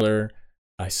trailer,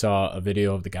 I saw a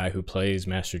video of the guy who plays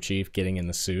Master Chief getting in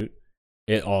the suit.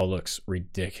 It all looks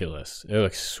ridiculous. It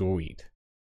looks sweet.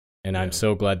 And I'm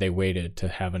so glad they waited to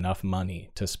have enough money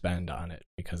to spend on it,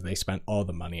 because they spent all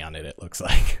the money on it, it looks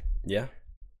like. Yeah.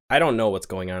 I don't know what's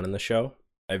going on in the show.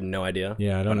 I have no idea.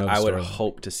 Yeah, I don't know. I would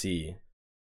hope to see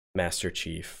Master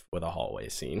Chief with a hallway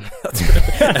scene.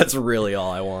 That's really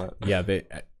all I want. Yeah, but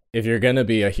if you're going to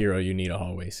be a hero, you need a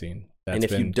hallway scene. And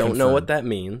if you don't know what that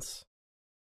means,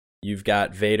 you've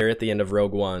got Vader at the end of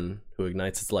Rogue One, who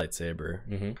ignites his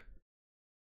lightsaber,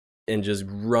 and just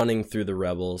running through the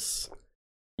rebels,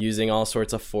 using all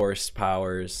sorts of force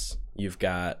powers. You've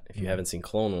got, if you haven't seen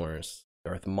Clone Wars,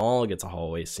 Darth Maul gets a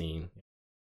hallway scene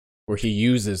where he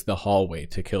uses the hallway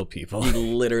to kill people. He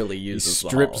literally uses he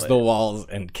strips the walls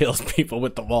and kills people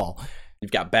with the wall.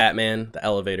 You've got Batman, the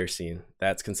elevator scene.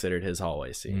 That's considered his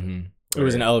hallway scene. It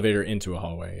was an elevator into a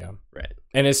hallway, yeah. Right.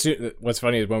 And what's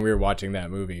funny is when we were watching that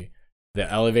movie, the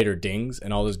elevator dings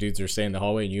and all those dudes are staying in the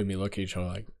hallway, and you and me look at each other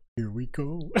like, here we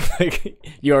go. Like,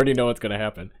 you already know what's going to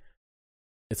happen.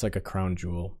 It's like a crown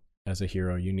jewel. As a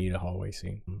hero, you need a hallway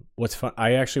scene. What's fun,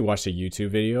 I actually watched a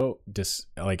YouTube video just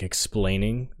like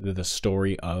explaining the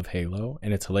story of Halo,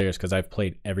 and it's hilarious because I've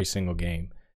played every single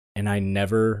game and I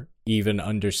never even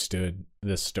understood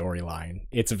the storyline.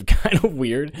 It's kind of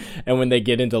weird. And when they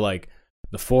get into like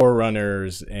the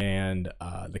Forerunners and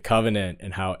the Covenant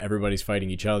and how everybody's fighting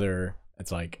each other,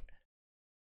 it's like,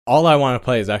 all I want to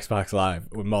play is Xbox Live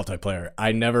with multiplayer.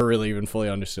 I never really even fully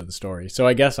understood the story. So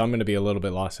I guess I'm going to be a little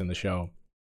bit lost in the show,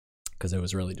 because it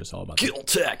was really just all about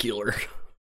Killtacular.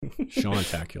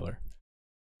 Sean-tacular.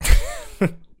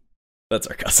 That's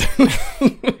our cousin.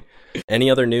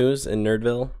 Any other news in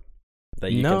Nerdville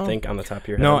that you can think on the top of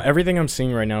your head? No, everything I'm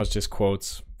seeing right now is just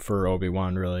quotes for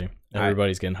Obi-Wan, really.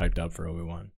 Everybody's getting hyped up for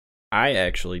Obi-Wan. I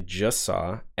actually just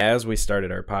saw, as we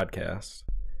started our podcast,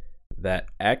 that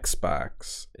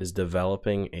Xbox is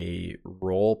developing a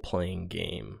role-playing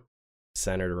game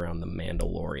centered around the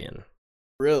Mandalorian.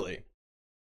 Really?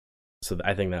 So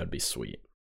I think that would be sweet.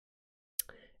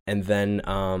 And then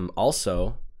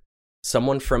also,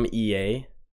 someone from EA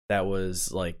that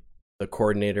was like the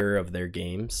coordinator of their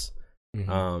games,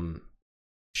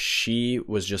 she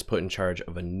was just put in charge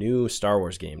of a new Star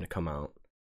Wars game to come out.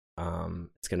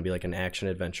 It's going to be like an action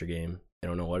adventure game. They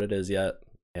don't know what it is yet.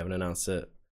 They haven't announced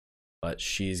it. But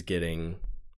she's getting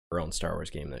her own Star Wars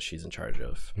game that she's in charge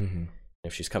of. Mm-hmm.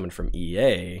 If she's coming from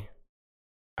EA,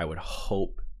 I would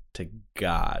hope to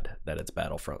God that it's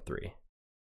Battlefront 3.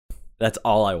 That's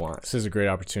all I want. This is a great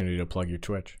opportunity to plug your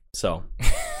Twitch. So,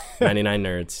 99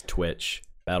 Nerds, Twitch,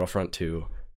 Battlefront 2,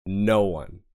 no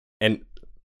one, and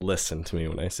listen to me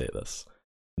when I say this,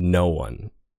 no one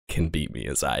can beat me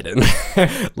as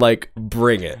Aiden. Like,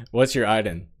 bring it. What's your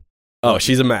Aiden? Oh,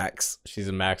 she's a max. She's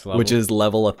a max level. Which is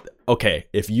level up. Okay,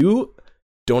 if you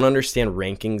don't understand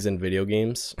rankings in video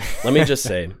games, let me just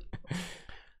say,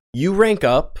 you rank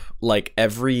up like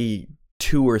every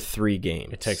 2 or 3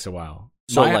 games. It takes a while.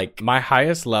 So my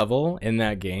highest level in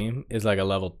that game is like a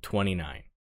level 29.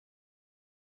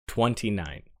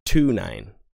 29.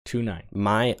 29. 29.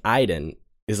 My Aiden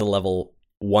is a level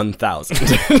 1000.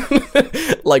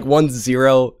 Like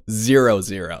 1000.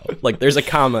 Like there's a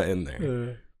comma in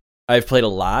there. I've played a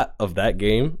lot of that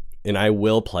game, and I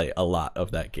will play a lot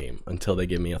of that game until they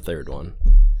give me a third one.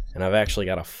 And I've actually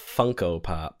got a Funko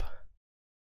Pop.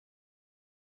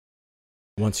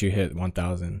 Once you hit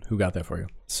 1000, who got that for you?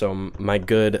 So my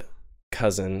good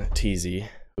cousin Teasy,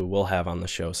 who we'll have on the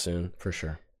show soon, For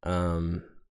sure.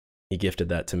 he gifted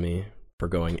that to me for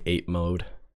going ape mode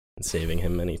and saving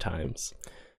him many times.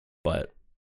 But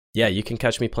yeah, you can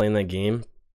catch me playing that game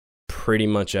pretty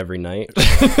much every night.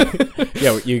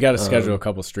 Yeah, you got to schedule a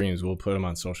couple streams. We'll put them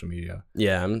on social media.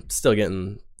 Yeah, I'm still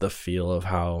getting the feel of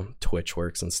how Twitch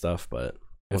works and stuff, but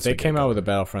If they came out with a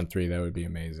Battlefront 3, that would be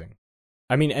amazing.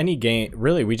 I mean, any game,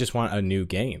 really, we just want a new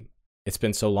game. It's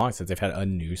been so long since they've had a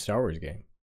new Star Wars game.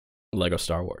 Lego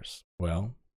Star Wars.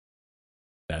 Well,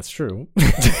 that's true.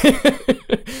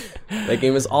 That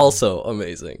game is also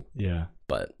amazing. Yeah.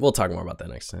 But we'll talk more about that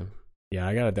next time. Yeah,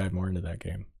 I got to dive more into that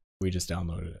game. We just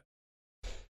downloaded it.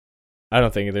 I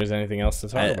don't think there's anything else to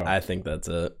talk about. I think that's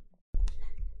it.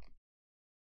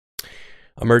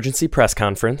 Emergency press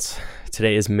conference.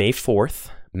 Today is May 4th.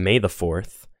 May the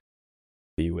 4th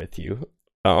be with you.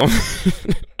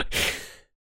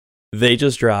 They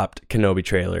just dropped Kenobi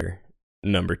trailer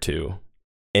number 2,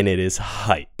 and it is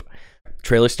hype.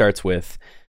 Trailer starts with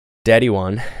Daddy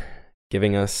One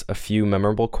giving us a few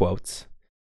memorable quotes.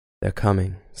 They're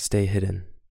coming. Stay hidden.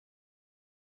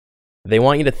 They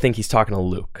want you to think he's talking to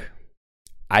Luke.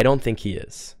 I don't think he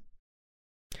is.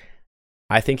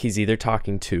 I think he's either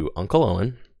talking to Uncle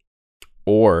Owen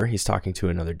or he's talking to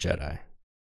another Jedi.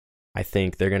 I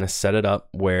think they're going to set it up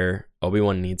where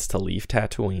Obi-Wan needs to leave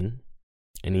Tatooine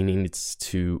and he needs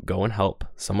to go and help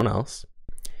someone else.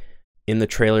 In the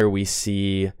trailer, we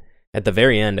see, at the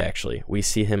very end actually, we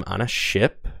see him on a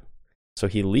ship. So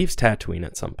he leaves Tatooine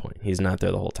at some point. He's not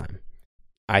there the whole time.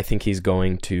 I think he's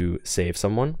going to save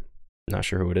someone. Not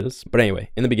sure who it is. But anyway,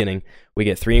 in the beginning, we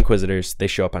get 3 Inquisitors. They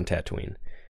show up on Tatooine.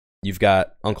 You've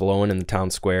got Uncle Owen in the town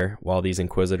square while these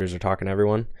Inquisitors are talking to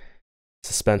everyone.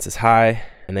 Suspense is high.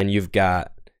 And then you've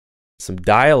got some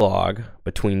dialogue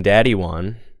between Daddy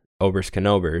One, Obers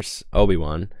Kenobers,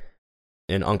 Obi-Wan,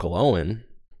 and Uncle Owen.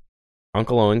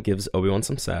 Uncle Owen gives Obi-Wan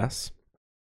some sass.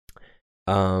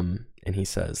 And he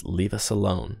says, "Leave us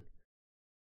alone."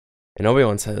 And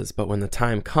Obi-Wan says, "But when the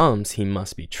time comes, he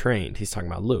must be trained." He's talking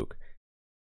about Luke.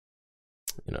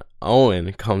 You know,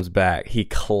 Owen comes back. He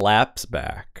claps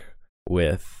back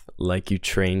with, "Like you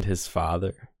trained his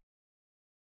father."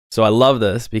 So I love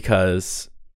this because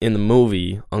in the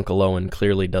movie, Uncle Owen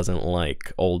clearly doesn't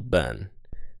like old Ben.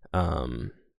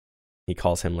 He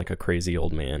calls him like a crazy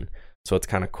old man. So it's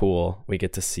kind of cool. We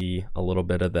get to see a little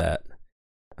bit of that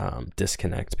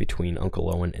disconnect between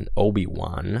Uncle Owen and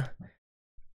Obi-Wan.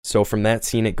 So from that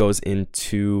scene, it goes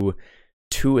into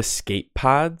 2 escape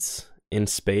pods in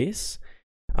space.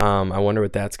 I wonder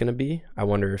what that's going to be. I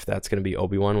wonder if that's going to be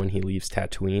Obi-Wan when he leaves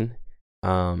Tatooine.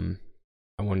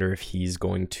 I wonder if he's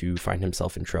going to find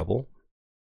himself in trouble.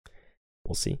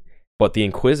 We'll see. But the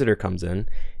Inquisitor comes in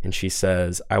and she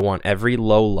says, "I want every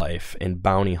lowlife and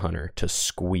bounty hunter to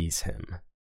squeeze him."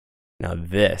 Now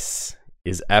this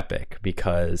is epic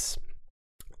because,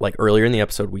 like earlier in the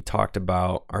episode, we talked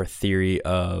about our theory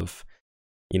of,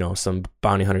 you know, some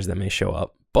bounty hunters that may show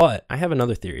up. But I have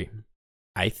another theory.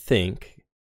 I think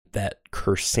that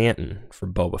Kersantin for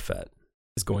Boba Fett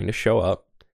is going to show up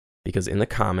because in the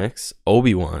comics,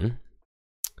 Obi-Wan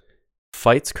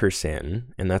fights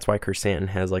Kersantin, and that's why Kersantin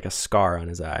has like a scar on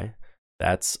his eye.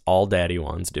 That's all Daddy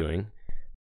Wan's doing.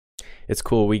 It's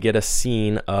cool. We get a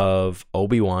scene of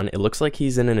Obi-Wan. It looks like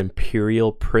he's in an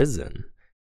Imperial prison.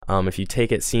 If you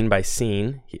take it scene by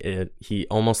scene, he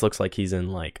almost looks like he's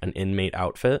in like an inmate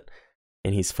outfit,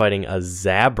 and he's fighting a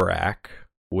Zabrak,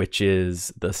 which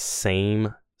is the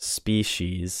same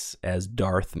species as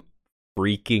Darth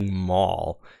freaking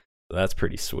Maul. So that's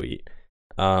pretty sweet.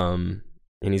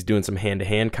 and he's doing some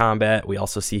hand-to-hand combat. We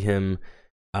also see him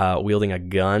wielding a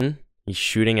gun. He's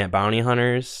shooting at bounty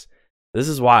hunters. This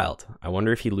is wild. I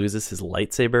wonder if he loses his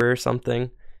lightsaber or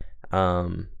something.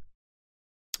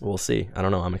 We'll see. I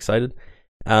don't know. I'm excited.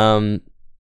 And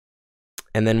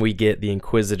then we get the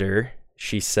Inquisitor.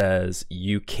 She says,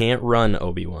 "You can't run,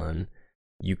 Obi-Wan.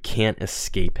 You can't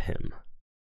escape him."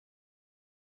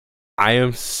 I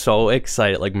am so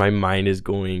excited. Like, my mind is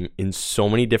going in so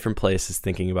many different places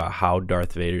thinking about how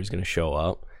Darth Vader is going to show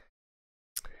up.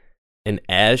 And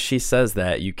as she says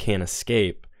that, "You can't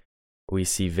escape," we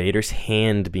see Vader's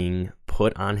hand being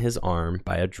put on his arm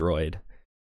by a droid.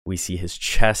 We see his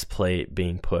chest plate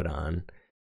being put on.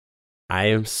 I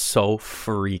am so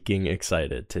freaking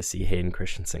excited to see Hayden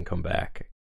Christensen come back.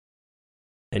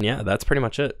 And yeah, that's pretty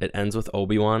much it. It ends with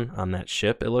Obi-Wan on that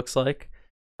ship, it looks like.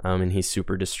 And he's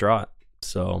super distraught.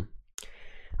 So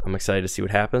I'm excited to see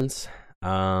what happens.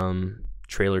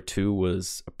 Trailer 2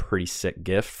 was a pretty sick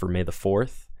gift for May the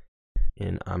 4th.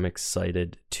 And I'm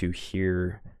excited to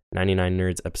hear 99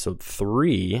 Nerds episode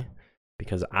 3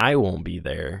 because I won't be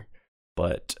there.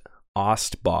 But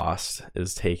Ostboss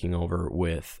is taking over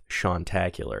with Sean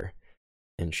Tacular.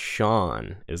 And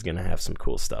Sean is going to have some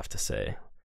cool stuff to say.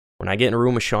 When I get in a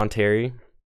room with Sean Terry,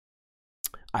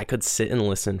 I could sit and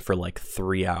listen for like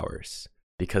 3 hours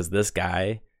because this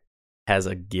guy has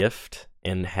a gift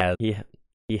and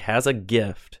he has a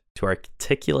gift to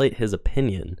articulate his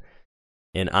opinion.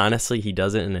 And honestly, he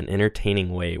does it in an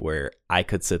entertaining way where I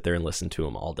could sit there and listen to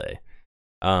him all day.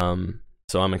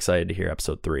 So I'm excited to hear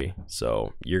episode 3.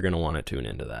 So you're going to want to tune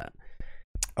into that.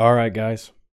 All right,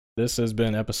 guys. This has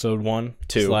been episode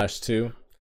 1/2.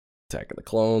 Attack of the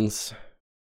Clones.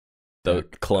 The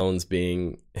clones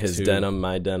being his 2. denim,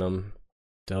 my denim.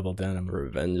 Double denim.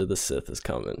 Revenge of the Sith is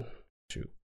coming. 2.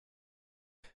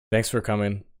 Thanks for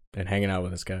coming and hanging out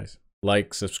with us, guys.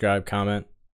 Like, subscribe, comment,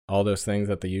 all those things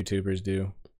that the YouTubers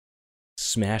do.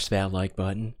 Smash that like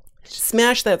button.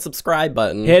 Smash that subscribe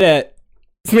button. Hit it.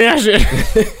 Smash it.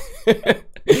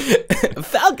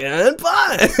 Falcon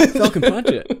Punch. Falcon Punch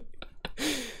it.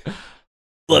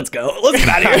 Let's go. Let's get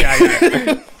out of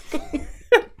here.